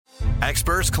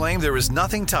Experts claim there is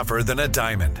nothing tougher than a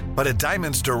diamond. But at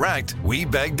Diamonds Direct, we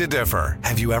beg to differ.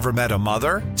 Have you ever met a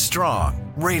mother?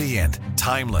 Strong, radiant,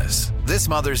 timeless. This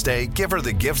Mother's Day, give her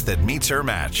the gift that meets her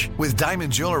match. With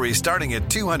diamond jewelry starting at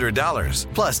 $200.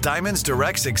 Plus Diamonds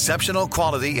Direct's exceptional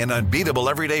quality and unbeatable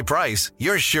everyday price,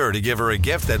 you're sure to give her a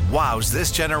gift that wows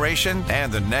this generation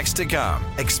and the next to come.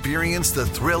 Experience the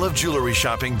thrill of jewelry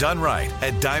shopping done right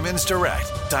at Diamonds Direct.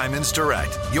 Diamonds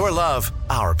Direct. Your love,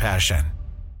 our passion.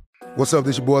 What's up,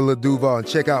 this your boy Lil Duval, and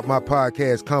check out my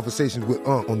podcast, Conversations with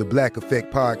Unc, on the Black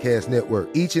Effect Podcast Network.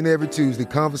 Each and every Tuesday,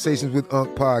 Conversations with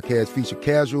Unc podcast feature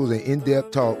casual and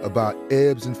in-depth talk about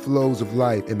ebbs and flows of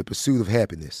life and the pursuit of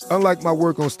happiness. Unlike my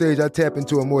work on stage, I tap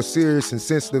into a more serious and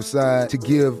sensitive side to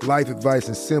give life advice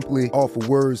and simply offer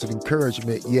words of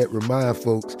encouragement, yet remind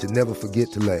folks to never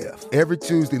forget to laugh. Every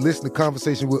Tuesday, listen to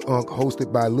Conversations with Unc,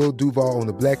 hosted by Lil Duval on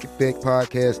the Black Effect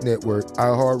Podcast Network,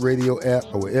 iHeartRadio app,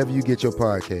 or wherever you get your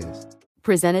podcasts.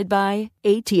 Presented by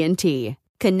AT&T.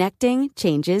 Connecting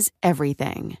changes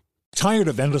everything. Tired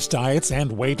of endless diets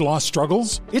and weight loss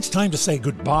struggles? It's time to say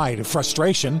goodbye to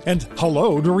frustration and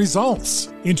hello to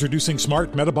results. Introducing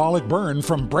Smart Metabolic Burn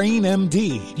from Brain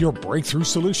MD, your breakthrough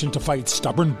solution to fight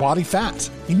stubborn body fat.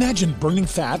 Imagine burning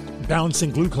fat,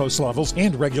 balancing glucose levels,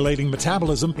 and regulating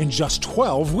metabolism in just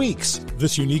 12 weeks.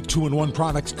 This unique 2-in-1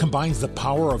 product combines the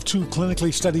power of 2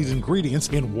 clinically studied ingredients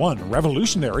in one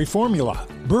revolutionary formula.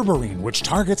 Berberine, which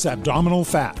targets abdominal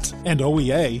fat, and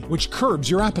OEA, which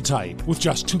curbs your appetite. With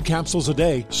just 2 capsules a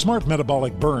day, Smart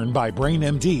Metabolic Burn by Brain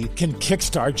MD can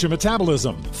kickstart your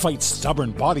metabolism, fight stubborn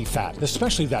body fat,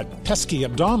 especially that pesky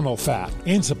abdominal fat,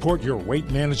 and support your weight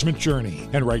management journey.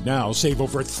 And right now, save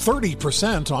over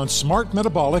 30% on Smart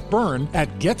Metabolic Burn at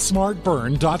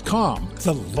GetSmartBurn.com.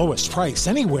 The lowest price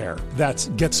anywhere. That's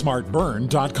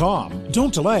GetSmartBurn.com.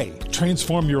 Don't delay.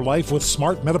 Transform your life with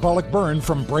Smart Metabolic Burn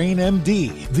from Brain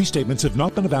MD. These statements have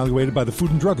not been evaluated by the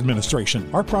Food and Drug Administration.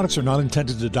 Our products are not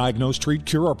intended to diagnose, treat,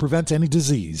 cure, or prevent any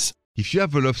disease. If you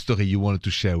have a love story you wanted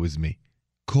to share with me,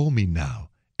 call me now.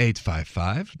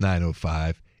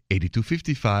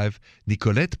 855-905-8255.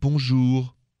 Nicolette,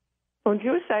 bonjour.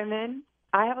 Bonjour, Simon.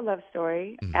 I have a love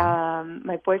story.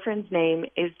 My boyfriend's name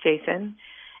is Jason,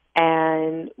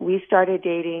 and we started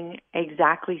dating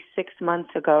exactly 6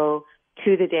 months ago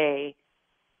to the day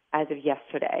as of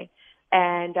yesterday.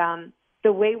 And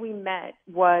the way we met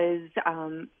was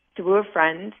through a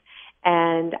friend,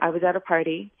 and I was at a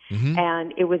party,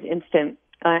 and it was instant.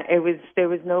 There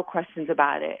was no questions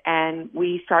about it. And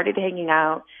we started hanging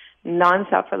out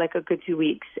nonstop for like a good 2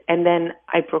 weeks, and then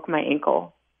I broke my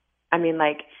ankle. I mean,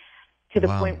 like, to the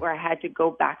point where I had to go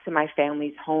back to my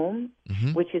family's home,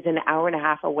 which is an hour and a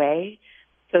half away,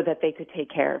 so that they could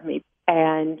take care of me.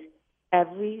 And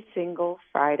every single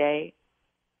Friday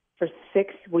for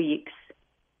 6 weeks,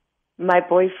 my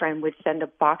boyfriend would send a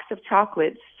box of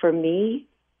chocolates for me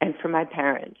and for my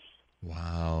parents.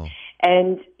 Wow.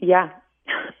 And yeah.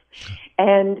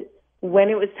 And when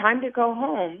it was time to go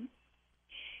home,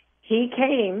 he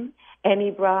came and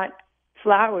he brought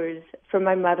flowers for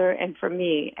my mother and for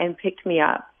me and picked me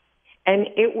up. And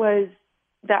it was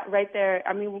that right there.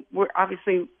 I mean, we're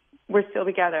still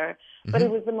together, but it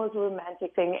was the most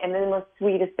romantic thing and the most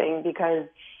sweetest thing, because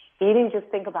he didn't just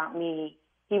think about me.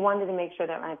 He wanted to make sure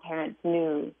that my parents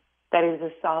knew that he was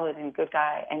a solid and good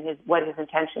guy, and what his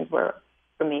intentions were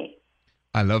for me.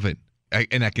 I love it. I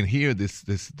can hear the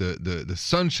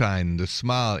sunshine, the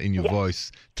smile in your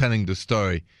voice telling the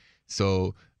story.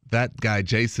 So that guy,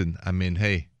 Jason, I mean,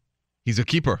 hey, he's a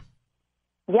keeper.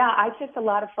 Yeah, I kissed a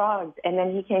lot of frogs, and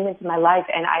then he came into my life,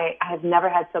 and I have never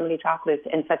had so many chocolates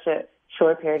in such a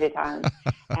short period of time.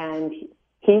 And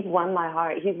he's won my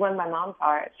heart. He's won my mom's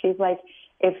heart. She's like,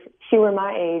 if she were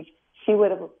my age, she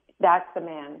would have, that's the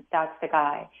man, that's the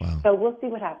guy. Wow. So we'll see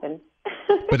what happens.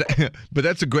 But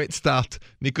that's a great start.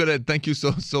 Nicolette, thank you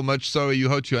so much. Sorry you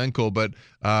hurt your ankle, but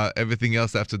everything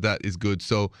else after that is good.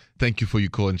 So thank you for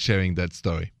your call and sharing that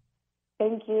story.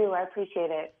 Thank you. I appreciate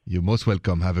it. You're most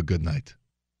welcome. Have a good night.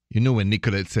 You know, when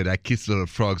Nicolette said, I kissed a lot of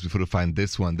frogs before to find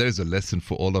this one, there's a lesson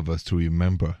for all of us to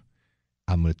remember.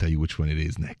 I'm going to tell you which one it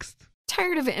is next.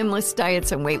 Tired of endless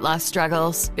diets and weight loss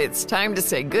struggles? It's time to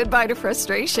say goodbye to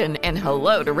frustration and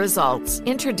hello to results.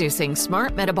 Introducing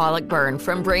Smart Metabolic Burn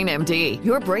from Brain MD,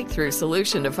 your breakthrough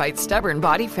solution to fight stubborn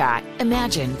body fat.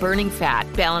 Imagine burning fat,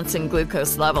 balancing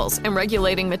glucose levels, and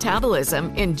regulating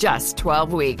metabolism in just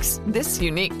 12 weeks. This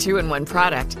unique 2-in-1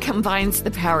 product combines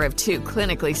the power of 2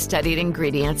 clinically studied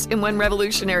ingredients in one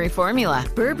revolutionary formula.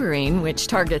 Berberine, which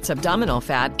targets abdominal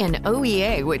fat, and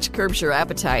OEA, which curbs your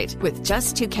appetite. With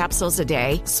just 2 capsules a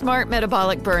day, Smart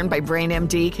Metabolic Burn by Brain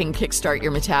MD can kickstart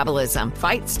your metabolism,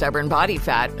 fight stubborn body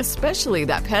fat, especially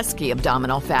that pesky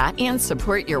abdominal fat, and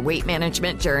support your weight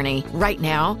management journey. Right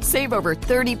now, save over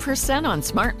 30% on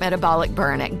Smart Metabolic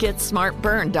Burn at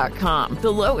GetSmartBurn.com.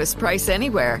 The lowest price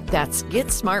anywhere. That's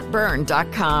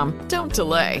GetSmartBurn.com. Don't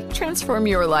delay. Transform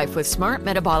your life with Smart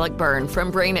Metabolic Burn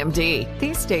from Brain MD.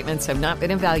 These statements have not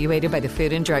been evaluated by the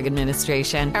Food and Drug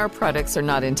Administration. Our products are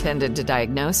not intended to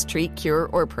diagnose, treat, cure,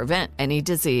 or prevent any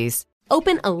disease.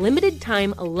 Open a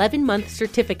limited-time 11-month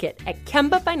certificate at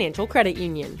Kemba Financial Credit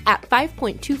Union. At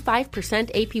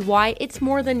 5.25% APY, it's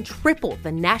more than triple the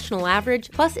national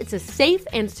average, plus it's a safe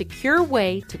and secure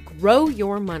way to grow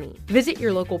your money. Visit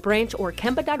your local branch or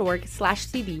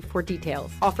kemba.org/cb for details.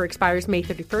 Offer expires May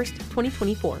 31st,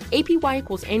 2024. APY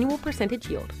equals annual percentage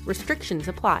yield. Restrictions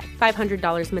apply.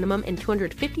 $500 minimum and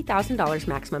 $250,000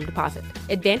 maximum deposit.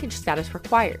 Advantage status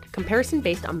required. Comparison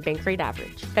based on bank rate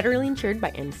average. Federally insured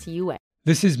by NCUA.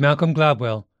 This is Malcolm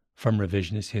Gladwell from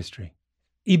Revisionist History.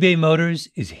 eBay Motors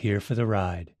is here for the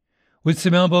ride. With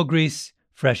some elbow grease,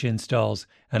 fresh installs,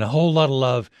 and a whole lot of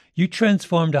love, you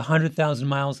transformed 100,000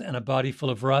 miles and a body full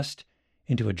of rust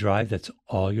into a drive that's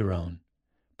all your own.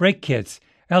 Brake kits,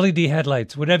 LED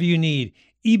headlights, whatever you need,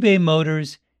 eBay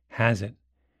Motors has it.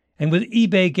 And with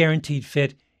eBay Guaranteed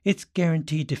Fit, it's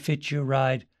guaranteed to fit your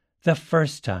ride the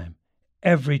first time,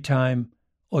 every time,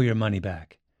 or your money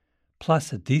back.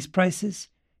 Plus, at these prices,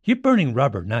 you're burning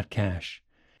rubber, not cash.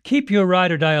 Keep your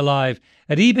ride or die alive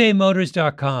at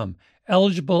ebaymotors.com.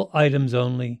 Eligible items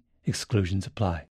only. Exclusions apply.